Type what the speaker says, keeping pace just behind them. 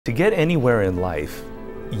To get anywhere in life,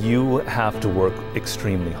 you have to work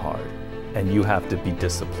extremely hard and you have to be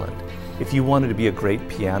disciplined. If you wanted to be a great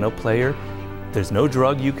piano player, there's no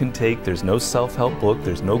drug you can take, there's no self-help book,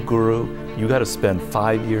 there's no guru. You got to spend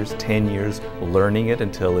 5 years, 10 years learning it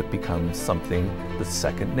until it becomes something that's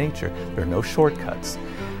second nature. There are no shortcuts.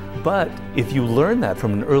 But if you learn that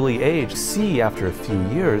from an early age, see after a few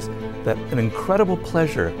years that an incredible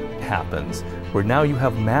pleasure happens, where now you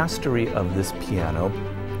have mastery of this piano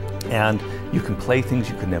and you can play things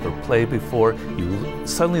you could never play before.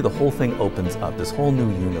 Suddenly the whole thing opens up, this whole new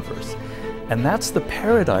universe. And that's the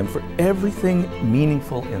paradigm for everything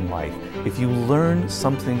meaningful in life. If you learn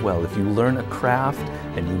something well, if you learn a craft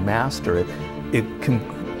and you master it, it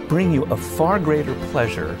can bring you a far greater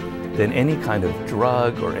pleasure than any kind of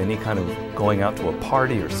drug or any kind of going out to a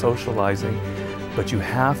party or socializing. But you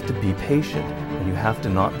have to be patient and you have to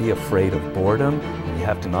not be afraid of boredom and you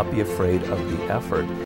have to not be afraid of the effort.